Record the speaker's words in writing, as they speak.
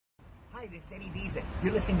Hi, this is Eddie Deason.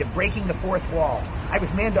 You're listening to Breaking the Fourth Wall. I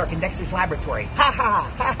was Mandark in Dexter's laboratory. Ha ha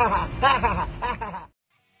ha ha ha ha ha ha ha.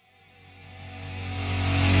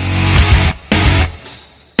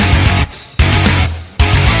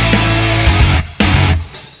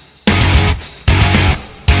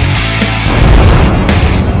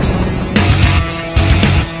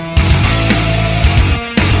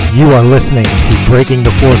 You are listening to Breaking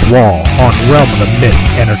the Fourth Wall on Realm of the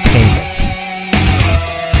Mist Entertainment.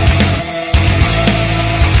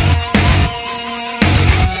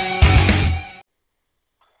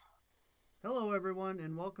 Hello everyone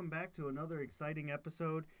and welcome back to another exciting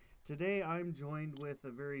episode. Today I'm joined with a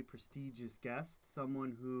very prestigious guest,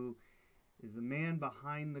 someone who is the man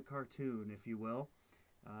behind the cartoon, if you will.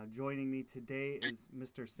 Joining me today is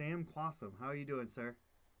Mr. Sam Kwasman. How are you doing, sir?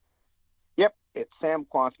 Yep, it's Sam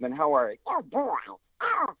Kwasman. How are you? Oh, boy.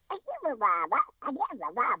 Oh,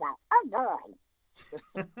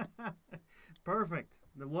 boy. Perfect.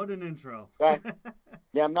 What an intro.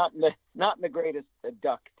 Yeah, I'm not in the greatest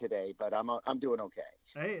duck today, but I'm doing okay.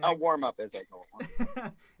 Hey, I'll warm up as I go on.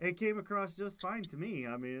 It came across just fine to me.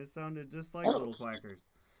 I mean, it sounded just like Little Quackers.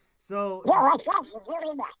 So, Well, thank you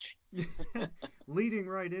very much. leading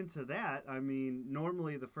right into that, I mean,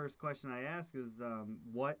 normally the first question I ask is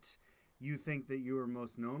what you think that you are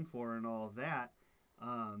most known for and all of that.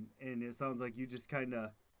 And it sounds like you just kind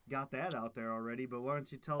of got that out there already, but why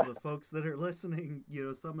don't you tell the folks that are listening,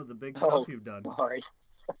 some of the big stuff you've done.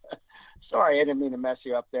 Sorry, I didn't mean to mess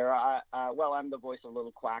you up there. Well, I'm the voice of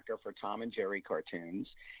Little Quacker for Tom and Jerry cartoons,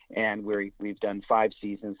 and we've done 5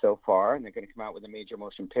 seasons so far, and they're going to come out with a major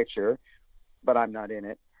motion picture, but I'm not in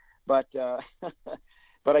it. But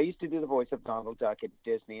but I used to do the voice of Donald Duck at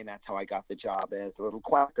Disney, and that's how I got the job as Little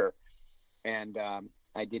Quacker. And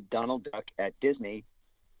I did Donald Duck at Disney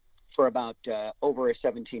for about over a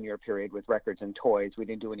 17-year period with records and toys. We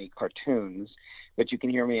didn't do any cartoons, but you can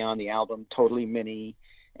hear me on the album Totally Mini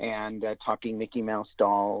and Talking Mickey Mouse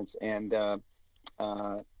Dolls and, the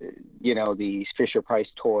Fisher-Price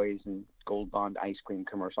toys and Gold Bond ice cream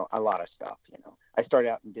commercial, a lot of stuff, I started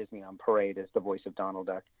out in Disney on Parade as the voice of Donald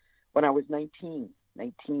Duck when I was 19.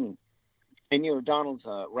 And, Donald's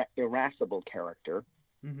irascible character.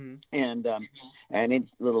 Mm-hmm. And his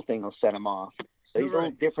little thing will set him off. So he's a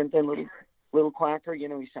little different than Little Quacker. He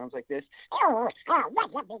sounds like this.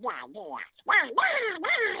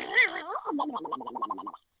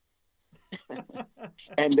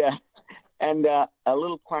 and a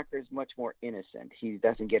Little Quacker is much more innocent. He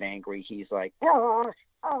doesn't get angry. He's like,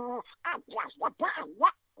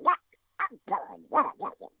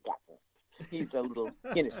 he's a little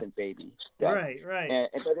innocent baby. Right.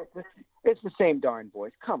 But it's the same darn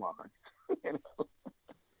voice. Come on.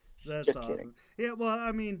 That's Just awesome. kidding. Yeah, well,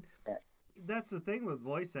 I mean, that's the thing with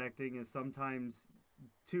voice acting is sometimes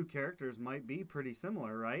two characters might be pretty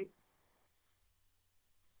similar, right?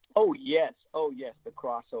 Oh yes, the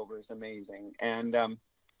crossover is amazing, and there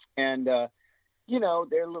are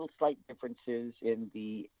little slight differences in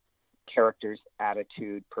the character's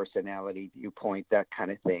attitude, personality, viewpoint, that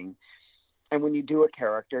kind of thing. And when you do a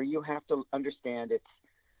character, you have to understand it's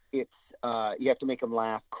you have to make them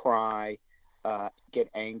laugh, cry, get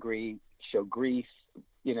angry, show grief,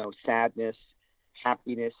 sadness,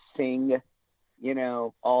 happiness, sing,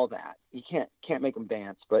 all that. You can't make them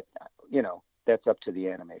dance, but that's up to the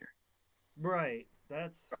animator. Right.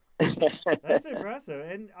 That's impressive.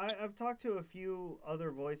 And I've talked to a few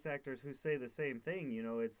other voice actors who say the same thing.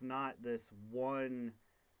 It's not this one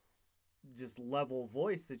just level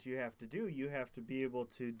voice that you have to do. You have to be able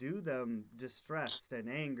to do them distressed and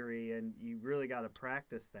angry, and you really got to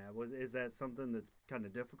practice that. Is that something that's kind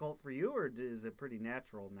of difficult for you, or is it pretty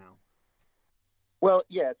natural now? Well,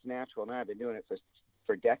 yeah, it's natural. Now I've been doing it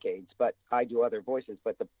for decades, but I do other voices.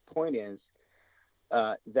 But the point is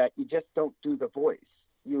that you just don't do the voice.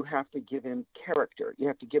 You have to give him character. You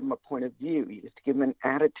have to give him a point of view. You have to give him an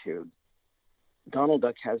attitude. Donald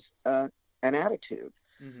Duck has an attitude.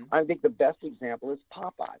 Mm-hmm. I think the best example is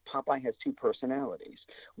Popeye. Popeye has 2 personalities.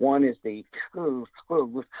 One is the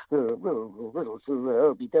what's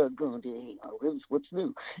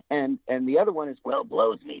new, and the other one is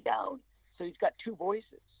blows me down. So he's got 2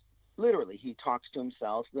 voices. Literally, he talks to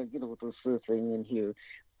himself, with this thing,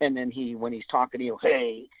 and then when he's talking to you,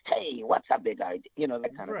 hey, what's up, big guy?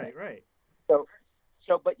 That kind of thing. Right. So,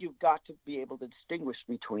 but you've got to be able to distinguish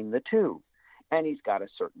between the 2. And he's got a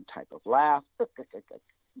certain type of laugh,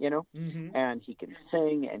 Mm-hmm. and he can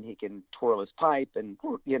sing and he can twirl his pipe, and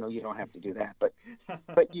you don't have to do that, but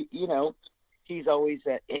he's always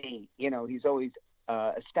he's always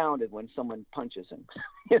astounded when someone punches him,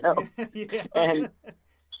 Yeah. and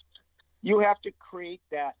you have to create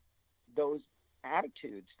that those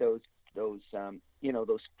attitudes, those those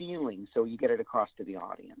feelings, so you get it across to the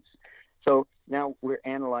audience. So now we're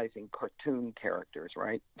analyzing cartoon characters,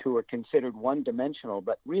 right, who are considered one-dimensional,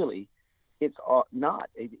 but really it's not.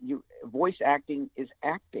 Voice acting is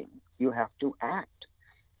acting. You have to act,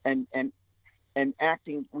 and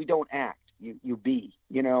acting. We don't act. You be.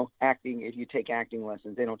 Acting. If you take acting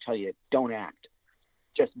lessons, they don't tell you don't act.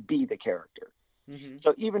 Just be the character. Mm-hmm.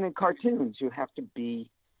 So even in cartoons, you have to be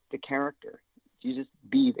the character. You just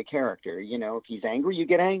be the character. If he's angry, you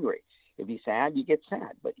get angry. If he's sad, you get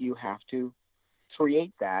sad. But you have to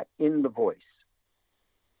create that in the voice.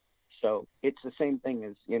 So it's the same thing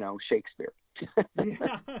as, Shakespeare.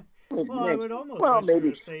 Yeah. Well, I would almost maybe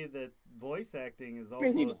to say that voice acting is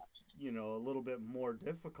almost, a little bit more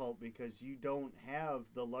difficult because you don't have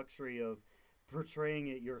the luxury of portraying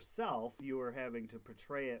it yourself. You are having to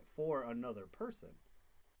portray it for another person.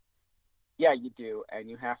 Yeah, you do, and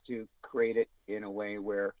you have to create it in a way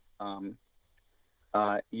where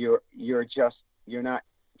you're not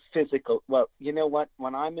physical. Well, you know what?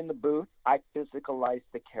 When I'm in the booth, I physicalize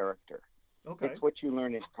the character. Okay. It's what you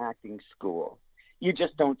learn in acting school. You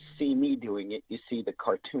just don't see me doing it. You see the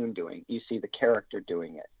cartoon doing it. You see the character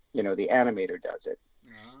doing it. The animator does it,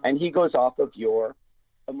 and he goes off of your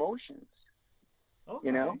emotions. Okay.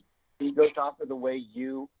 He goes off of the way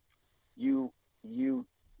you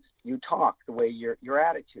talk, the way your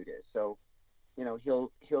attitude is. So,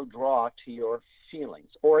 he'll draw to your feelings,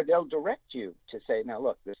 or they'll direct you to say, now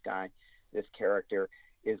look, this character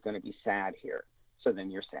is going to be sad here. So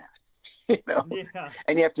then you're sad, Yeah.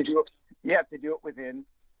 and you have to do it within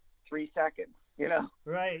 3 seconds,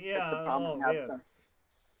 Right. Yeah. Oh, man.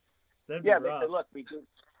 That'd be They rough. said, look,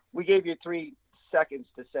 we gave you 3 seconds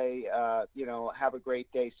to say, have a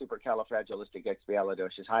great day,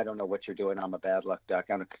 supercalifragilisticexpialidocious. I don't know what you're doing. I'm a bad luck duck.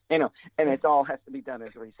 And it all has to be done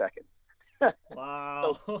in 3 seconds.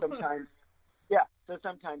 Wow. So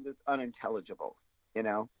sometimes it's unintelligible, I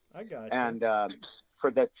got you. And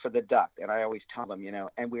for the duck, and I always tell them,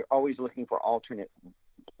 and we're always looking for alternate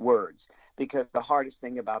words, because the hardest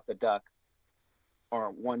thing about the duck are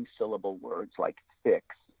one-syllable words like fix,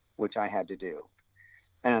 which I had to do.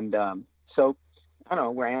 And so, I don't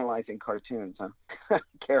know, we're analyzing cartoons,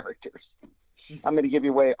 characters. I'm going to give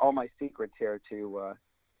you away all my secrets here to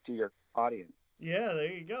your audience. Yeah,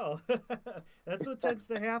 there you go. That's what tends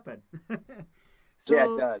to happen.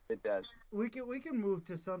 So, yeah, it does. We can move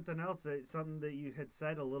to something else. Something that you had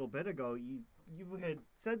said a little bit ago. You had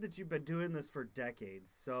said that you've been doing this for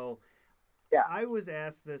decades. So yeah. I was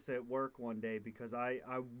asked this at work one day because I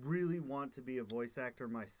really want to be a voice actor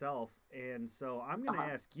myself. And so I'm going to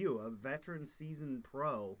ask you, a veteran seasoned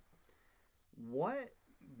pro, what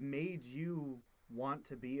made you want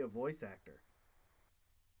to be a voice actor?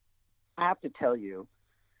 I have to tell you,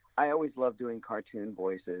 I always loved doing cartoon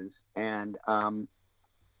voices, and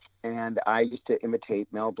I used to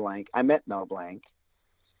imitate Mel Blanc. I met Mel Blanc,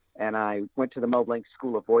 and I went to the Mel Blanc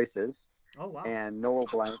School of Voices. Oh, wow. And Noel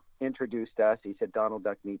Blanc introduced us. He said Donald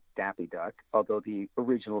Duck meets Daffy Duck, although the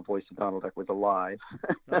original voice of Donald Duck was alive.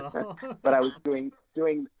 Oh. But I was doing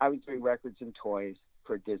records and toys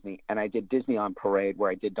for Disney, and I did Disney on Parade,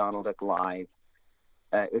 where I did Donald Duck live.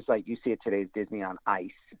 It was like you see it today's Disney on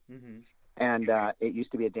Ice. Mm-hmm. And it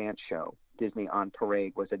used to be a dance show. Disney on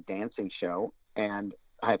Parade was a dancing show, and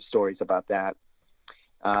I have stories about that.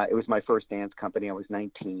 It was my first dance company. I was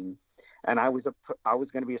 19, and I was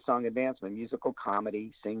going to be a song and dance man, musical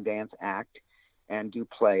comedy, sing, dance, act, and do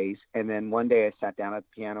plays. And then one day I sat down at the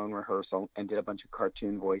piano in rehearsal and did a bunch of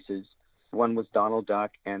cartoon voices. One was Donald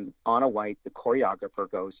Duck, and Anna White, the choreographer,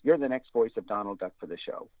 goes, "You're the next voice of Donald Duck for the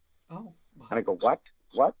show." Oh. Wow. And I go, "What?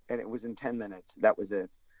 What?" And it was in 10 minutes. That was it.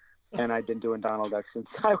 And I've been doing Donald Duck since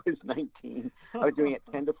I was 19. I was doing it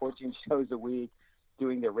 10 to 14 shows a week,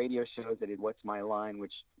 doing the radio shows. I did What's My Line,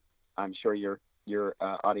 which I'm sure your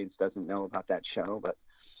audience doesn't know about that show, but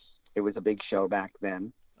it was a big show back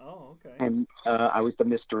then. Oh, okay. And I was the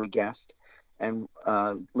mystery guest, and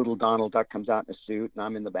little Donald Duck comes out in a suit, and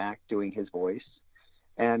I'm in the back doing his voice.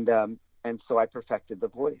 And so I perfected the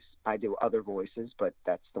voice. I do other voices, but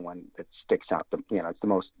that's the one that sticks out. It's the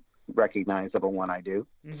most recognizable one I do.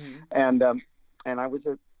 Mm-hmm. And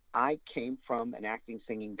I came from an acting,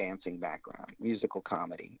 singing, dancing background, musical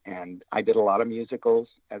comedy, and I did a lot of musicals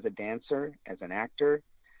as a dancer, as an actor,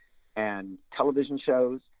 and television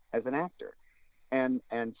shows as an actor, and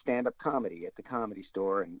stand-up comedy at the Comedy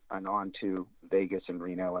Store, and on to Vegas and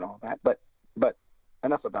Reno and all that. But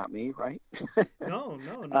enough about me, right? No,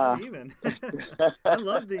 not even. I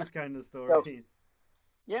love these kind of stories.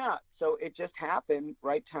 yeah, so it just happened,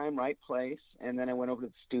 right time, right place. And then I went over to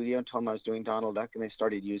the studio and told them I was doing Donald Duck, and they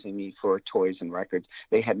started using me for toys and records.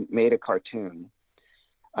 They hadn't made a cartoon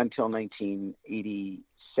until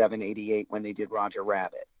 1987, 88, when they did Roger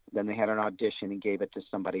Rabbit. Then they had an audition and gave it to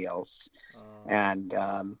somebody else. And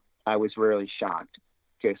I was really shocked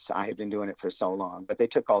because I had been doing it for so long. But they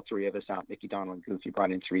took all three of us out, Mickey, Donald, and Goofy,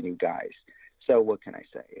 brought in three new guys. So what can I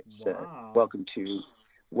say? It's Wow.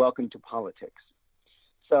 welcome to politics.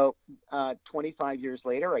 So 25 years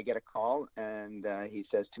later, I get a call, and he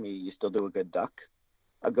says to me, "You still do a good duck?"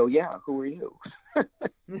 I go, "Yeah, who are you?"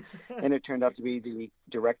 And it turned out to be the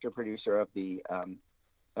director-producer of the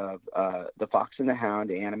Fox and the Hound,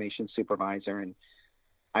 the animation supervisor. And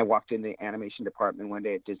I walked in the animation department one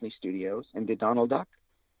day at Disney Studios and did Donald Duck,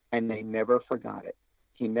 and they never forgot it.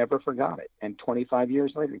 He never forgot it. And 25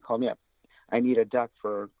 years later, he called me up. "I need a duck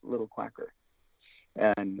for Little Quacker."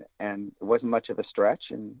 And it wasn't much of a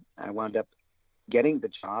stretch, and I wound up getting the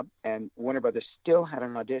job. And Warner Brothers still had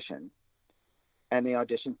an audition, and they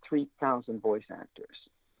auditioned 3,000 voice actors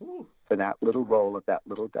for that little role of that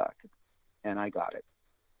little duck, and I got it.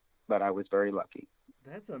 But I was very lucky.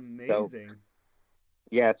 That's amazing. So,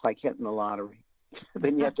 yeah, it's like hitting the lottery.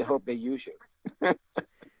 Then you have to hope they use you.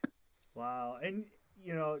 Wow. And,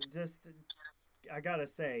 you know, just, I gotta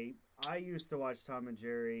say, I used to watch Tom and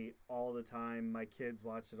Jerry all the time. My kids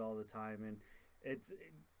watch it all the time, and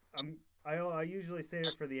I usually save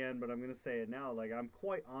it for the end, but I'm gonna say it now. Like, I'm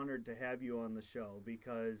quite honored to have you on the show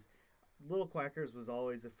because Little Quackers was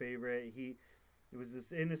always a favorite. It was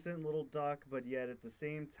this innocent little duck, but yet at the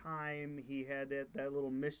same time he had that little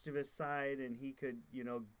mischievous side, and he could, you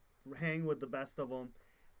know, hang with the best of them.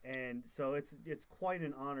 And so it's quite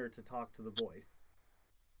an honor to talk to the voice,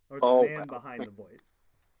 or the man behind the voice.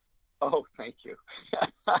 Oh, thank you.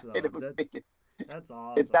 So that's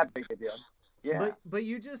awesome. It's that big a deal. Yeah. But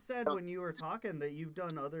you just said when you were talking that you've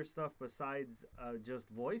done other stuff besides just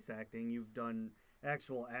voice acting. You've done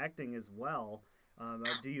actual acting as well.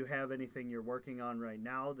 Do you have anything you're working on right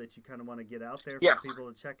now that you kind of want to get out there for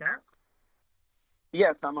people to check out?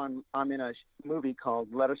 Yes, I'm in a movie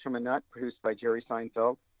called Letters from a Nut, produced by Jerry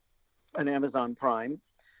Seinfeld on Amazon Prime.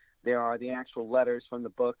 There are the actual letters from the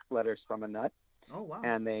book Letters from a Nut. Oh, wow.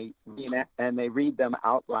 And they read them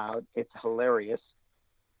out loud. It's hilarious.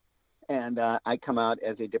 And I come out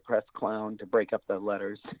as a depressed clown to break up the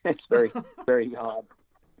letters. It's very, very odd.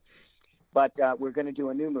 But we're going to do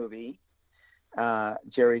a new movie.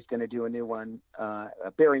 Jerry's going to do a new one.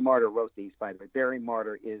 Barry Martyr wrote these, by the way. Barry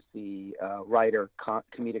Martyr is the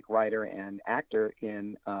comedic writer and actor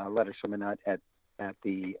in Letters from a Nut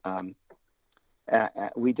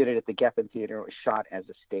we did it at the Geffen Theater. It was shot as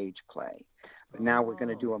a stage play. But now we're going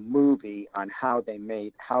to do a movie on how they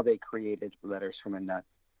created Letters from a Nut.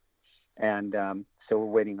 And so we're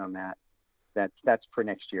waiting on that. That's for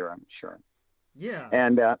next year, I'm sure. Yeah.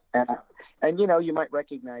 And you know, you might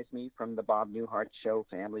recognize me from the Bob Newhart Show,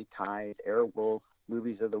 Family Ties, Airwolf,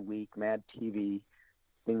 Movies of the Week, Mad TV,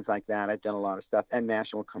 things like that. I've done a lot of stuff, and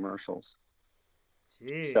national commercials.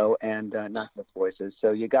 Jeez. So, and not just voices.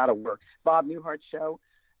 So you got to work. Bob Newhart Show,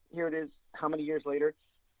 here it is, how many years later?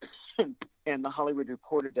 And the Hollywood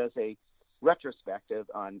Reporter does a retrospective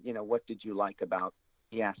on, you know, what did you like about,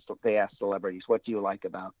 they asked celebrities, what do you like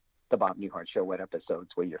about the Bob Newhart Show? What episodes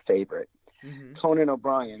were your favorite? Mm-hmm. Conan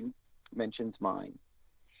O'Brien mentions mine.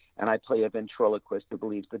 And I play a ventriloquist who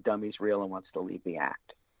believes the dummy's real and wants to leave the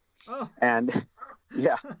act. Oh. And,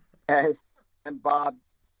 yeah. And Bob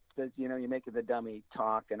says, you know, you're making the dummy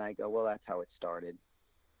talk. And I go, well, that's how it started.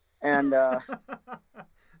 And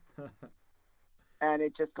and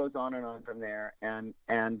it just goes on and on from there. And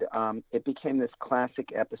it became this classic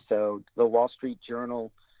episode. The Wall Street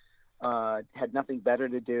Journal had nothing better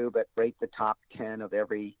to do but rate the top 10 of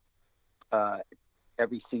every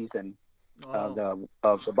season of the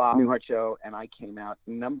Bob Newhart Show, and I came out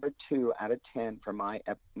number 2 out of 10 for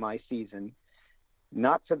my season,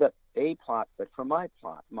 not for the A plot, but for my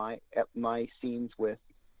plot, my scenes with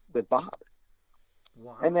Bob.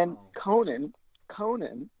 Wow. And then Conan,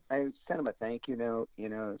 I sent him a thank you note. You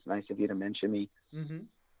know, it's nice of you to mention me. Mm-hmm.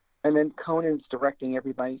 And then Conan's directing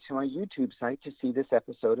everybody to my YouTube site to see this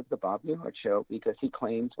episode of the Bob Newhart Show, because he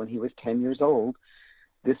claims when he was 10 years old,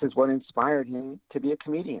 this is what inspired him to be a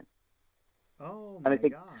comedian. Oh, my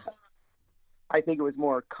gosh. I think it was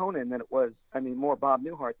more Conan than it was, more Bob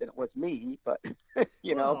Newhart than it was me, but,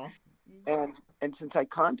 you know. And since I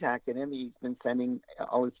contacted him, he's been sending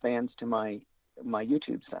all his fans to my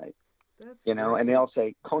YouTube site. That's you know, great. and they all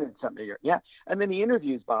say, Conan, something here. Yeah. And then he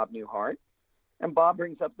interviews Bob Newhart, and Bob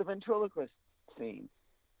brings up the ventriloquist scene.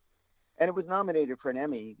 And it was nominated for an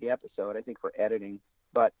Emmy, the episode, I think, for editing.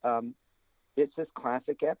 but it's this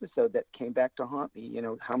classic episode that came back to haunt me,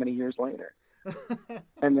 how many years later.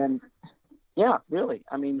 And then, yeah, really.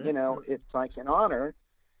 I mean, it's like an honor.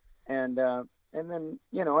 And then,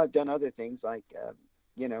 I've done other things like,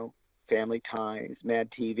 Family Ties, Mad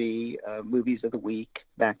TV, Movies of the Week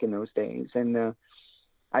back in those days. And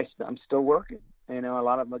I'm still working. A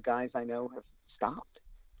lot of the guys I know have stopped.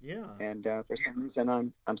 Yeah. And for some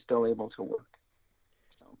reason, I'm still able to work.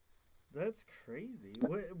 So that's crazy.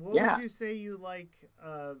 What would you say you like?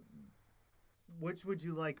 Which would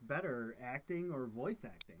you like better, acting or voice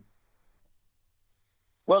acting?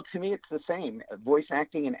 Well, to me, it's the same. Voice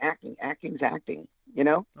acting and acting. Acting's acting.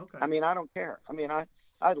 Okay. I mean, I don't care. I mean, I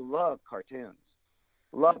love cartoons.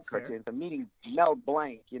 Love That's cartoons. Fair. The meeting Mel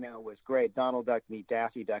Blanc, was great. Donald Duck meet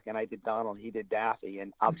Daffy Duck, and I did Donald, he did Daffy.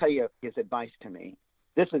 And I'll tell you his advice to me.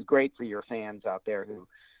 This is great for your fans out there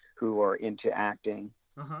who are into acting.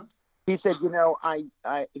 Uh-huh. He said,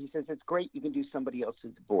 he says, it's great you can do somebody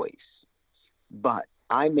else's voice, but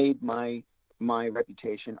I made my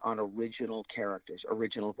reputation on original characters,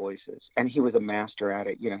 original voices. And he was a master at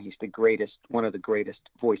it. He's one of the greatest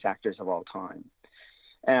voice actors of all time.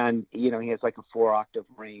 And, he has like a 4-octave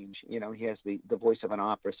range. He has the voice of an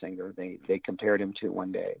opera singer they compared him to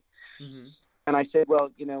one day. Mm-hmm. And I said, well,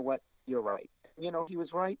 you know what? You're right. He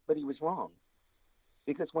was right, but he was wrong.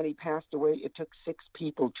 Because when he passed away, it took 6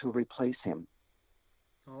 people to replace him.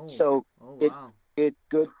 Oh, so wow. It's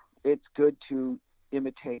good to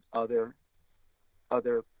imitate other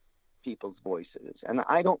people's voices. And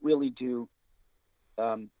I don't really do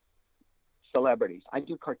celebrities. I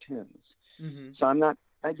do cartoons. Mm-hmm. So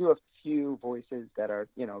I do a few voices that are,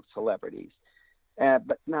 celebrities,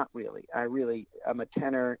 but not really. I'm a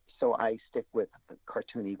tenor, so I stick with the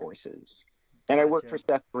cartoony voices. And Gotcha. I work for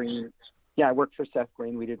Seth Green. Yeah, I worked for Seth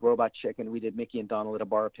Green. We did Robot Chicken. We did Mickey and Donald at a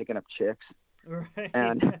bar picking up chicks. Right.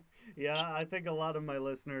 And yeah, I think a lot of my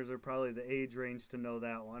listeners are probably the age range to know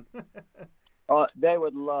that one. They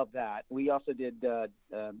would love that. We also did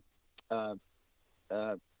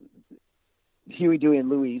Huey, Dewey, and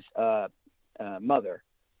Louie's mother.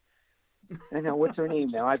 I know, what's her name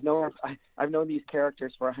now? I've known these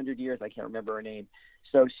characters for 100 years. I can't remember her name.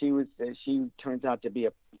 So she turns out to be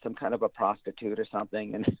some kind of a prostitute or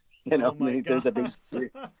something, and there's a big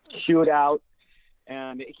shootout,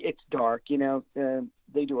 and it's dark.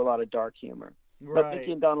 They do a lot of dark humor. Right. But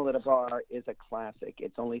Mickey and Donald at a Bar is a classic.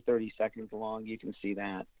 It's only 30 seconds long. You can see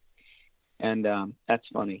that, and that's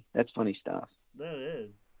funny. That's funny stuff. That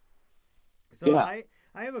is. So yeah.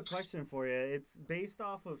 I have a question for you. It's based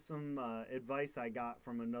off of some advice I got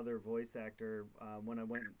from another voice actor when I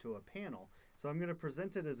went to a panel. So I'm going to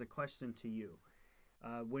present it as a question to you.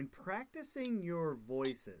 When practicing your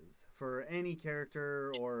voices for any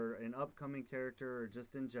character or an upcoming character or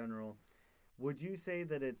just in general, would you say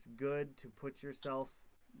that it's good to put yourself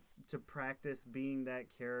to practice being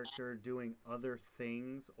that character doing other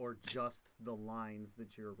things or just the lines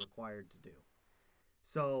that you're required to do?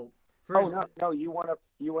 So... No! You want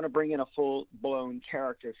to bring in a full blown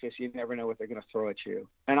character because you never know what they're going to throw at you.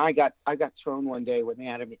 And I got thrown one day when they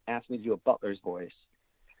asked me to do a butler's voice.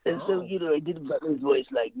 And so I did a butler's voice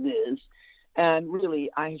like this, and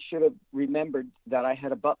really I should have remembered that I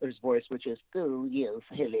had a butler's voice, which is oh yes,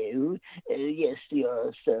 hello, yes,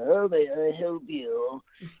 sir, may I help you,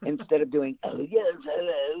 instead of doing oh yes,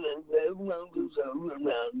 hello,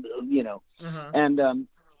 Uh-huh.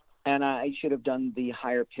 And I should have done the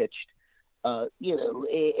higher pitched.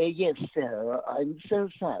 Yes, sir, I'm so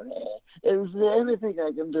sorry. Is there anything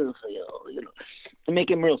I can do for you? To make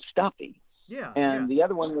him real stuffy. Yeah. And the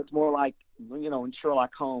other one was more like, in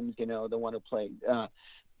Sherlock Holmes, the one who played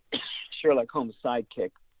Sherlock Holmes'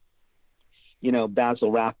 sidekick,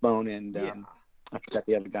 Basil Rathbone and I forgot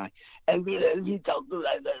the other guy. And he talked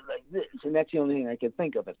like this, and that's the only thing I could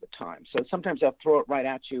think of at the time. So sometimes I'll throw it right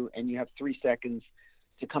at you, and you have 3 seconds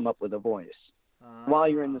to come up with a voice while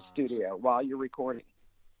you're in the studio, while you're recording.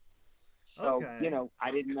 So,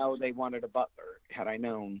 I didn't know they wanted a butler. Had I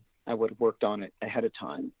known, I would have worked on it ahead of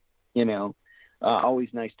time. Always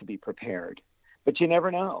nice to be prepared. But you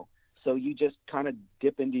never know. So you just kind of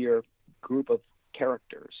dip into your group of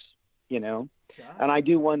characters, Gotcha. And I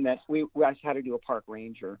do one that we had to do a park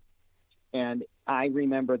ranger. And I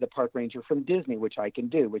remember the park ranger from Disney, which I can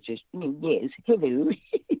do, which is, yes, hello.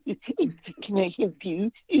 Can I help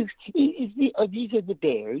you? These are the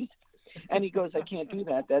bears. And he goes, I can't do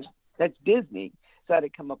that. That's Disney. So I had to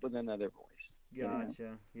come up with another voice.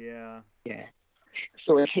 Gotcha. Yeah. Yeah.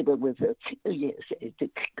 So I hit it with yes,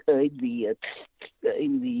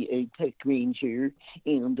 I'm the park ranger,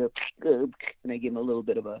 and I give him a little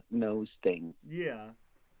bit of a nose thing. Yeah.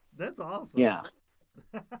 That's awesome. Yeah.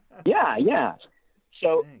 Yeah, yeah.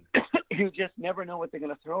 So Dang. you just never know what they're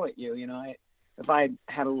going to throw at you. If I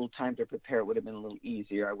had a little time to prepare, it would have been a little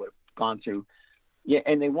easier. I would have gone through. Yeah,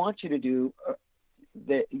 and they want you to do.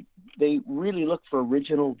 They really look for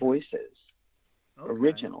original voices. Okay.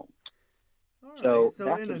 Original. All right. So So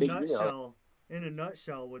that's a big deal. in a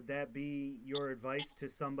nutshell, would that be your advice to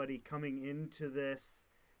somebody coming into this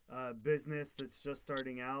business that's just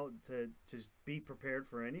starting out to just be prepared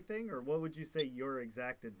for anything, or what would you say your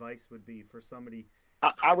exact advice would be for somebody?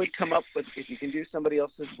 I would come up with, if you can do somebody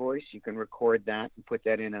else's voice, you can record that and put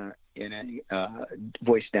that in a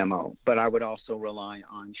voice demo. But I would also rely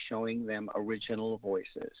on showing them original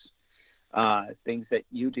voices, things that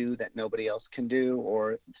you do that nobody else can do,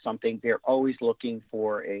 or something. They're always looking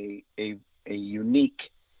for a unique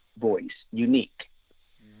voice, unique.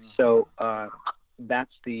 So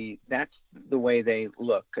that's the way they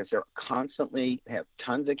look, because they're constantly have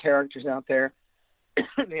tons of characters out there.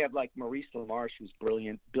 They have like Maurice LaMarche, who's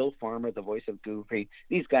brilliant. Bill Farmer, the voice of Goofy.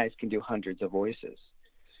 These guys can do hundreds of voices.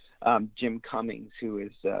 Jim Cummings, who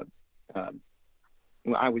is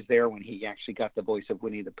I was there when he actually got the voice of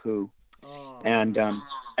Winnie the Pooh. Oh, And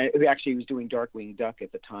actually, he was doing Darkwing Duck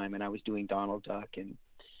at the time, and I was doing Donald Duck, and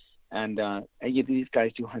these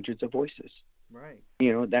guys do hundreds of voices. right.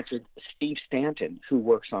 That's what Steve Stanton, who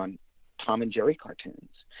works on Tom and Jerry cartoons,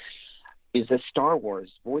 is a Star Wars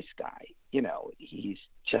voice guy. He's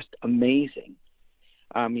just amazing.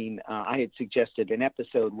 I mean, I had suggested an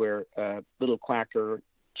episode where Little Quacker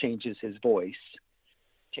changes his voice,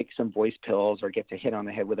 takes some voice pills, or gets a hit on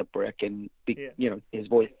the head with a brick, and his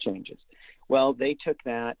voice changes. Well, they took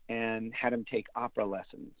that and had him take opera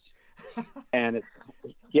lessons, and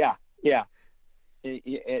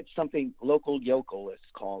it's something Local Yokel is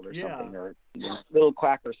called, or something, or Little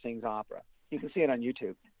Quacker sings opera. You can see it on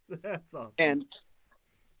YouTube. That's awesome.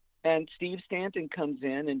 And Steve Stanton comes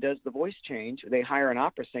in and does the voice change. They hire an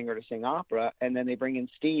opera singer to sing opera, and then they bring in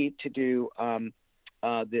Steve to do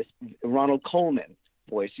this Ronald Coleman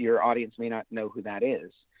voice. Your audience may not know who that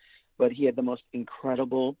is, but he had the most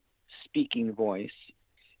incredible speaking voice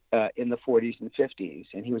in the 40s and 50s,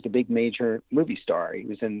 and he was a big major movie star. He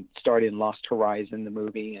was starred in Lost Horizon, the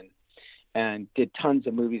movie, and did tons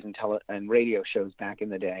of movies and radio shows back in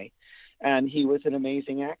the day. And he was an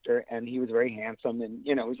amazing actor, and he was very handsome, and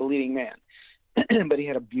he was a leading man. But he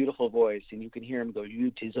had a beautiful voice, and you can hear him go,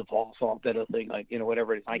 "You tis a fall, that thing," like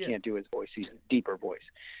whatever it is. I can't do his voice; he's a deeper voice.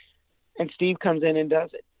 And Steve comes in and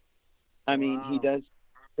does it. I mean, he does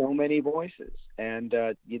so many voices, and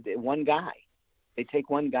one guy. They take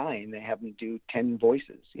one guy and they have him do 10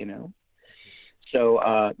 voices.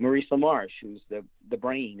 So Maurice LaMarche, who's the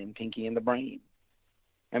brain in Pinky and the Brain.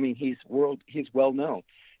 I mean, he's well known.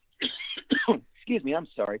 Excuse me, I'm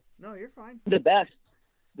sorry. No, you're fine. The best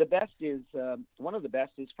is one of the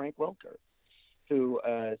best is Frank Welker, who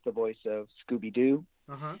is the voice of Scooby-Doo,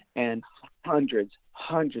 and hundreds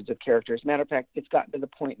of characters. Matter of fact, it's gotten to the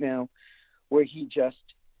point now where he just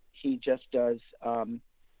does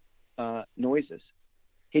noises.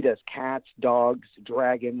 He does cats, dogs,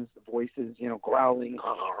 dragons, voices, growling,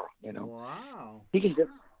 Wow. He can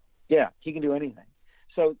do anything.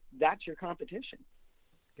 So that's your competition.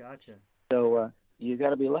 Gotcha. So you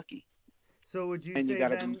got to be lucky. So would you And say you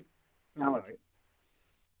gotta then? be I'm sorry.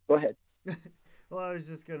 Go ahead. Well, I was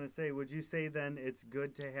just gonna say, would you say then it's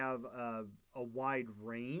good to have a wide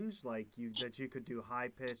range, like that you could do high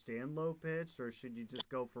pitched and low pitched, or should you just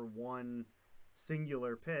go for one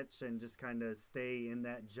singular pitch and just kind of stay in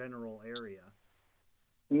that general area?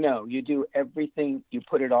 No, you do everything. You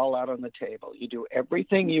put it all out on the table. You do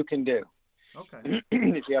everything you can do. Okay.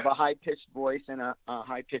 If you have a high-pitched voice and a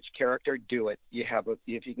high-pitched character, do it.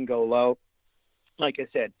 If you can go low, like I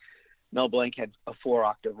said, Mel Blanc had a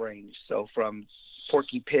 4-octave range. So from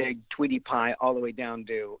Porky Pig, Tweety Pie, all the way down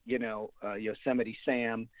to Yosemite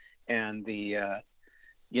Sam, and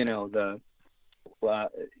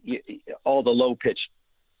all the low-pitched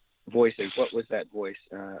voices. What was that voice?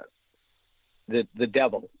 The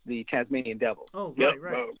devil, the Tasmanian devil. Oh, Yep.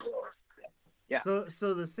 right. Yeah.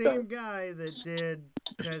 So the same guy that did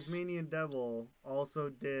Tasmanian Devil also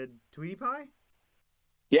did Tweety Pie?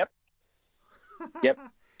 Yep. Yep.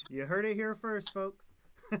 You heard it here first, folks.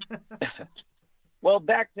 Well,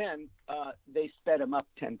 back then, they sped him up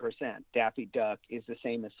 10%. Daffy Duck is the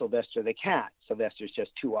same as Sylvester the Cat. Sylvester's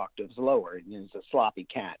just 2 octaves lower, and he's a sloppy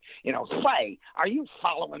cat. Say, are you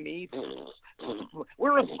following me?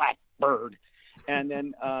 We're a blackbird. And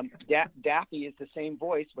then Daffy is the same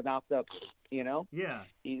voice without the, Yeah.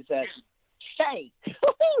 He's that, say,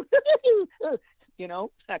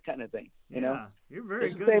 that kind of thing. Yeah, you're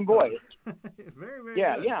very it's good. the same at voice. very, very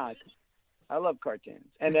Yeah, good. yeah. I love cartoons.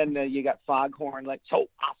 And then you got Foghorn, like, so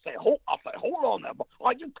hold on now.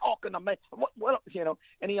 Are you talking to me? What, you know?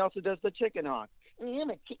 And he also does the chicken hawk. I'm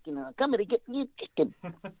a chicken hawk. I'm gonna get you chicken.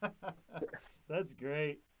 That's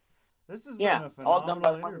great. This has Yeah, been a all done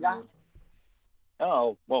by phenomenal one guy. interview.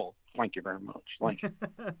 Oh, well, thank you very much. Thank you.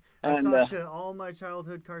 I've And, talked to all my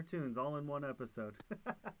childhood cartoons all in one episode.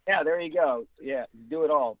 yeah, there you go. Yeah, do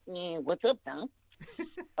it all. What's up, Tom?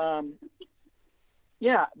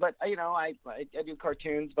 Yeah, but you know, I do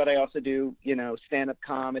cartoons, but I also do, you know, stand-up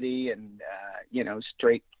comedy and you know,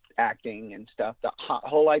 straight acting and stuff. The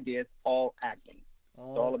whole idea is all acting.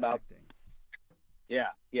 It's all about acting. Yeah.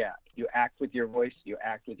 You act with your voice. You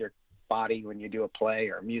act with your body when you do a play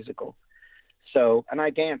or a musical. So, and I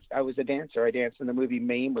danced. I was a dancer. I danced in the movie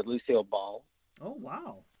Mame with Lucille Ball. Oh,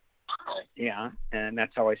 wow. Yeah, and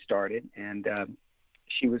that's how I started. And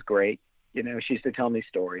she was great. You know, she used to tell me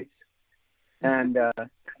stories. And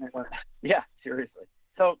yeah, seriously.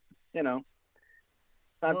 So, you know,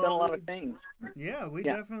 I've done a lot of things. Yeah, we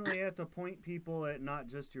definitely have to point people at not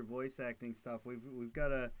just your voice acting stuff. We've got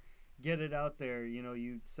to get it out there. You know,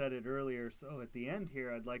 you said it earlier. So at the end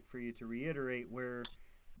here, I'd like for you to reiterate where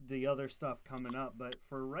the other stuff coming up. But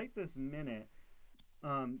for right this minute,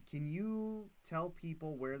 can you tell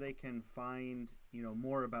people where they can find, you know,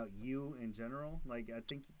 more about you in general? Like, I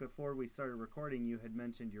think before we started recording, you had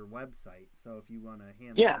mentioned your website. So if you want to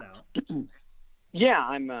hand that out. Yeah,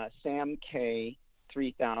 I'm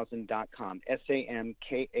samkay3000.com,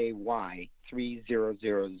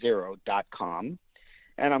 SAMKAY3000.com.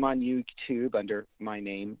 And I'm on YouTube under my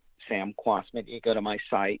name, Sam Kwasman. You go to my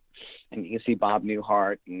site and you can see Bob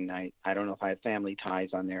Newhart. And I don't know if I have family ties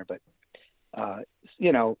on there, but,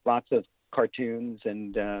 you know, lots of cartoons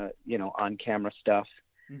and, you know, on-camera stuff.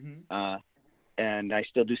 Mm-hmm. And I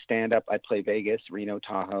still do stand-up. I play Vegas, Reno,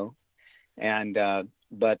 Tahoe. And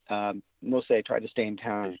but mostly I try to stay in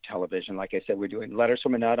town on television. Like I said, we're doing Letters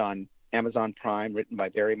from a Nut on Amazon Prime, written by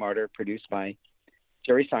Barry Martyr, produced by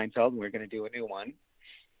Jerry Seinfeld. And we're going to do a new one,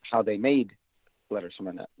 how they made Letters from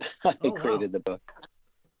a Nut. They created the book.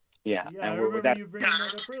 Yeah. Yeah, and I remember you bringing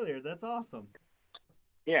that up earlier. That's awesome.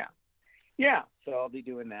 Yeah. So I'll be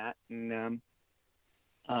doing that. And,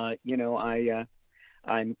 you know,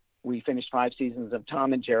 we finished 5 seasons of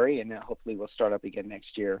Tom and Jerry, and hopefully we'll start up again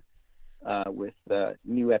next year with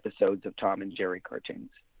new episodes of Tom and Jerry cartoons.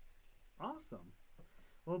 Awesome.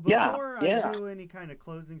 Well, before I do any kind of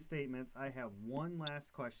closing statements, I have one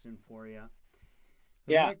last question for you.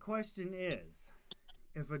 And that question is,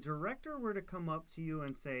 if a director were to come up to you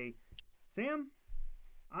and say, Sam,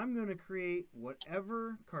 I'm going to create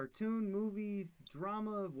whatever cartoon, movies,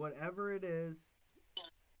 drama, whatever it is,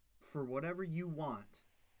 for whatever you want,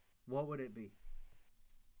 what would it be?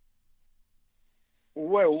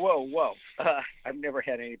 Whoa. I've never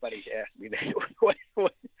had anybody ask me that. What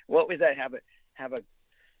was that? Have a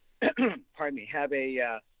pardon me, have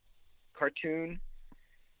a cartoon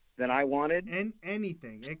that I wanted? And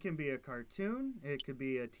anything. It can be a cartoon, it could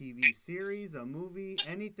be a TV series, a movie,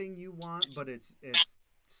 anything you want, but it's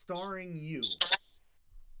starring you.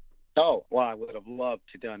 Oh, well, I would have loved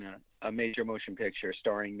to done a major motion picture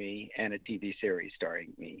starring me and a TV series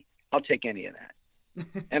starring me. I'll take any of that.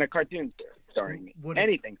 And a cartoon starring me.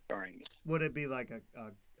 Anything starring me. Would it be like a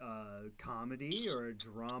comedy or a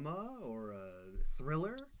drama or a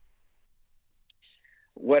thriller?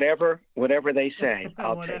 Whatever they say,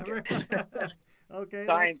 I'll take it. Okay,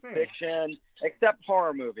 Science that's fair. fiction, except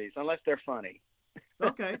horror movies, unless they're funny.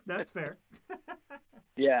 Okay, that's fair.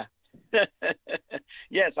 Yeah.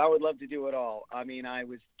 Yes, I would love to do it all. I mean, I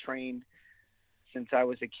was trained since I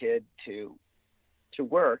was a kid to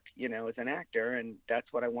work, you know, as an actor, and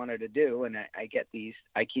that's what I wanted to do. And I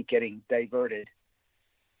keep getting diverted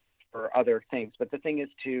for other things. But the thing is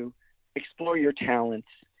to explore your talents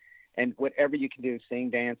and whatever you can do, sing,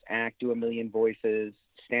 dance, act, do a million voices,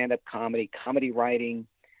 stand-up comedy writing,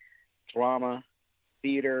 drama,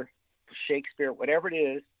 theater, Shakespeare, whatever it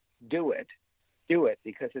is, do it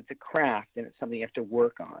because it's a craft and it's something you have to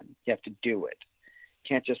work on. You have to do it. You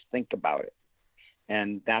can't just think about it.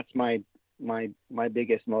 And that's my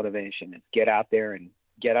biggest motivation is get out there and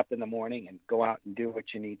get up in the morning and go out and do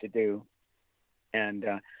what you need to do. And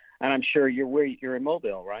I'm sure you're in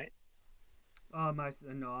Mobile, right?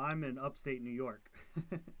 No, I'm in upstate New York.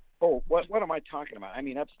 Oh, what am I talking about? I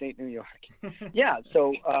mean, upstate New York. Yeah.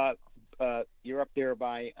 So you're up there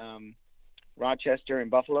by Rochester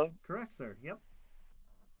and Buffalo? Correct, sir. Yep.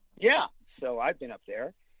 Yeah. So I've been up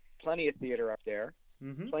there. Plenty of theater up there.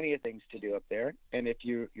 Mm-hmm. Plenty of things to do up there. And if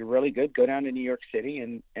you're really good, go down to New York City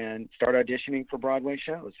and start auditioning for Broadway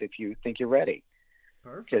shows if you think you're ready.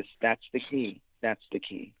 Perfect. Because that's the key.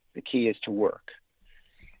 The key is to work.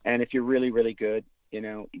 And if you're really, really good,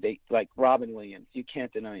 they like Robin Williams. You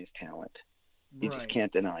can't deny his talent. You Right. just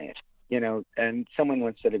can't deny it. And someone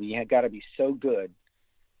once said to me, you got to be so good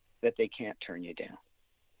that they can't turn you down.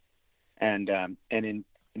 And in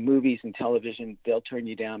movies and television, they'll turn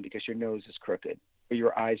you down because your nose is crooked, or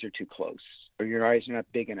your eyes are too close, or your eyes are not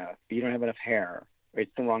big enough, or you don't have enough hair, or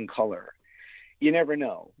it's the wrong color. You never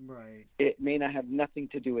know. Right. It may not have nothing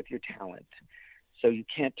to do with your talent. So you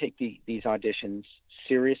can't take these auditions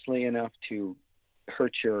seriously enough to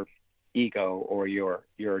hurt your ego or your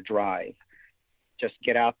drive. Just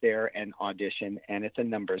get out there and audition, and it's a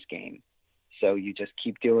numbers game. So you just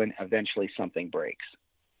keep doing. Eventually, something breaks.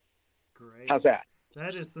 Great. How's that?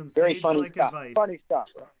 That is some Very funny sage-like stuff. advice. Funny stuff.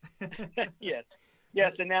 Yes.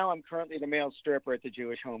 Yes, and now I'm currently the male stripper at the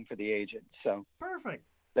Jewish Home for the Aged. So Perfect.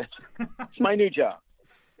 that's my new job.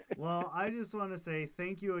 Well, I just want to say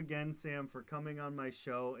thank you again, Sam, for coming on my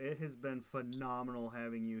show. It has been phenomenal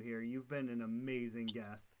having you here. You've been an amazing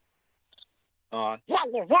guest. Thank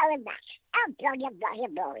you very much. I'll tell you about your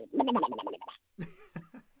story.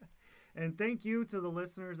 And thank you to the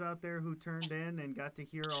listeners out there who turned in and got to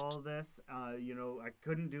hear all of this. I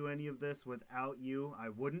couldn't do any of this without you. I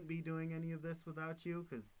wouldn't be doing any of this without you,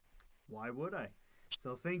 because why would I?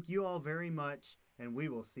 So thank you all very much, and we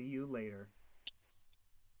will see you later.